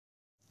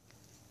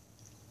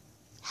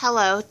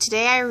Hello,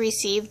 today I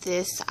received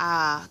this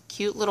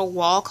cute little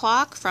wall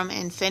clock from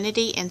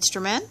Infinity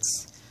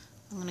Instruments.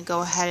 I'm going to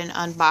go ahead and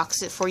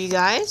unbox it for you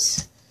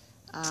guys.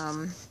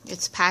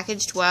 It's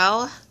packaged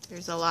well.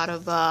 There's a lot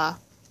of,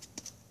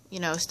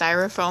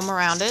 styrofoam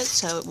around it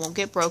so it won't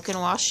get broken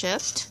while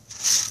shipped.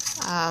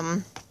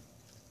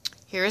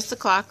 Here's the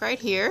clock right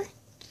here.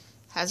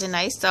 Has a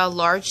nice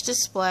large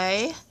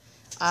display.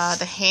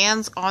 The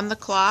hands on the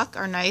clock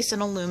are nice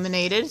and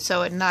illuminated,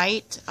 so at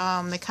night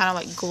they kind of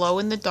like glow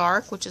in the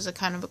dark, which is a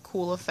kind of a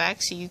cool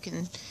effect, so you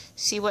can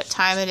see what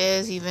time it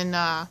is even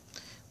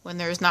when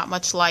there's not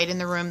much light in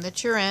the room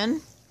that you're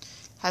in.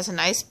 Has a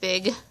nice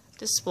big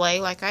display,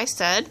 like I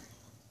said.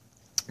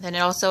 Then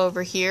also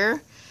over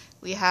here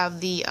we have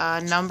the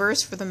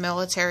numbers for the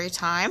military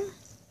time.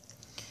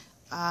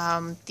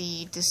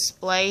 The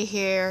display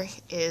here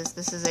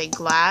this is a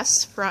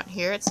glass front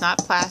here. It's not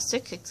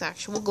plastic, it's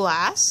actual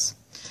glass.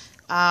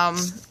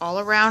 All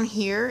around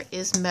here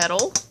is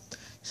metal,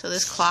 so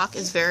this clock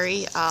is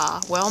very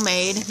well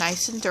made,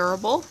 nice and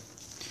durable.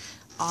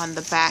 On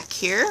the back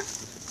here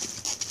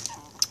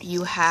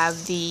you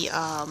have the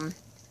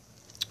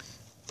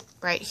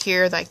right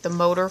here, like the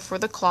motor for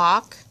the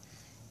clock,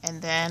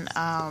 and then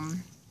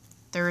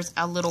there's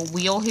a little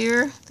wheel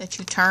here that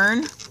you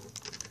turn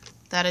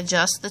that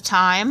adjusts the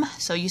time,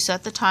 so you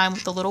set the time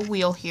with the little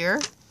wheel here.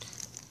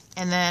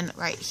 And then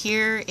right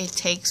here it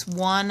takes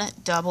one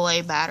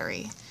AA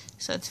battery.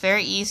 So it's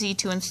very easy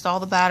to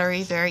install the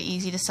battery, very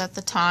easy to set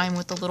the time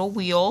with the little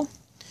wheel.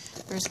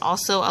 There's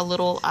also a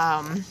little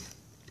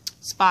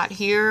spot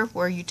here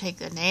where you take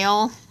a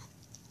nail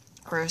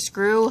or a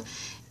screw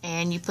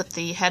and you put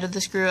the head of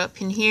the screw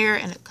up in here,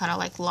 and it kind of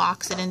like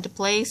locks it into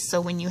place.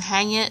 So when you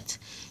hang it,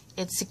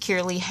 it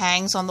securely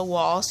hangs on the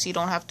wall, so you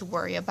don't have to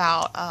worry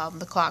about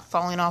the clock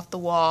falling off the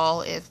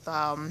wall. If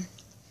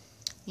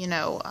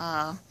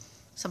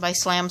somebody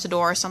slams the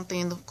door or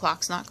something, the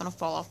clock's not going to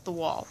fall off the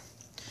wall.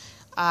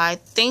 I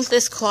think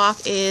this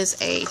clock is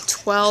a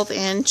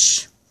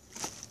 12-inch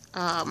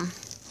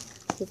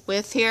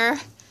width here,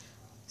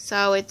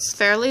 so it's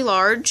fairly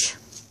large.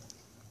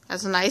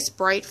 Has a nice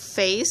bright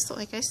face,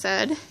 like I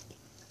said.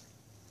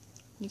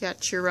 You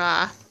got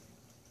your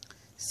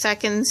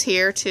seconds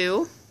here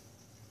too.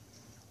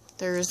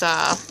 There's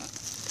a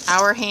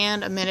hour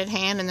hand, a minute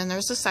hand, and then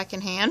there's a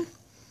second hand.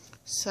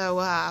 So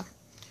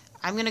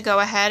I'm going to go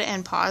ahead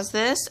and pause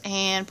this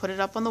and put it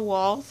up on the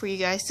wall for you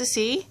guys to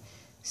see.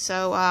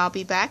 So I'll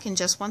be back in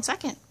just 1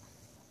 second.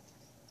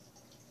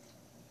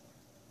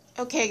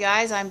 Okay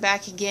guys, I'm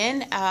back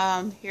again.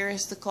 Here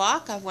is the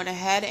clock. I went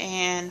ahead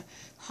and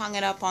hung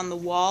it up on the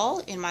wall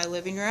in my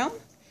living room.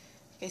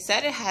 Like I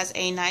said, it has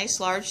a nice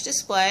large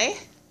display.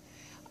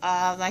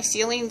 My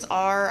ceilings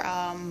are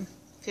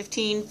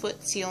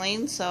 15-foot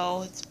ceilings,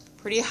 so it's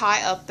pretty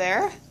high up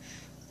there.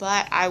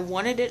 But I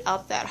wanted it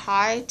up that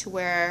high to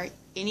where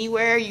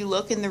anywhere you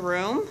look in the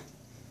room,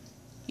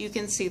 you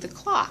can see the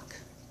clock.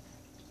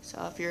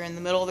 So if you're in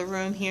the middle of the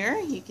room here,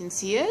 you can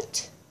see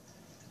it.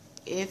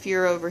 If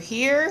you're over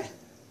here,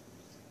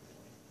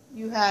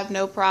 you have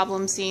no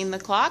problem seeing the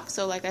clock.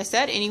 So like I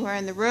said, anywhere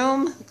in the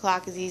room, the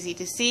clock is easy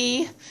to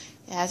see.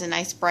 It has a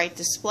nice bright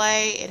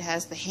display. It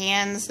has the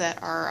hands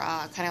that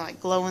are kind of like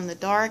glow in the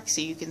dark,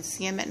 so you can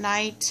see them at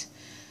night.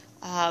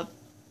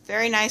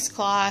 Very nice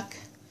clock.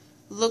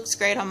 Looks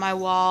great on my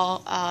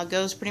wall.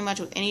 Goes pretty much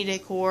with any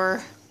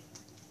decor.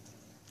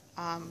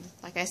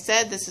 Like I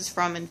said, this is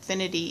from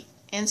Infinity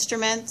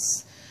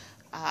Instruments.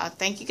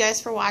 Thank you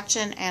guys for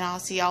watching, and I'll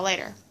see y'all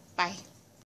later. Bye.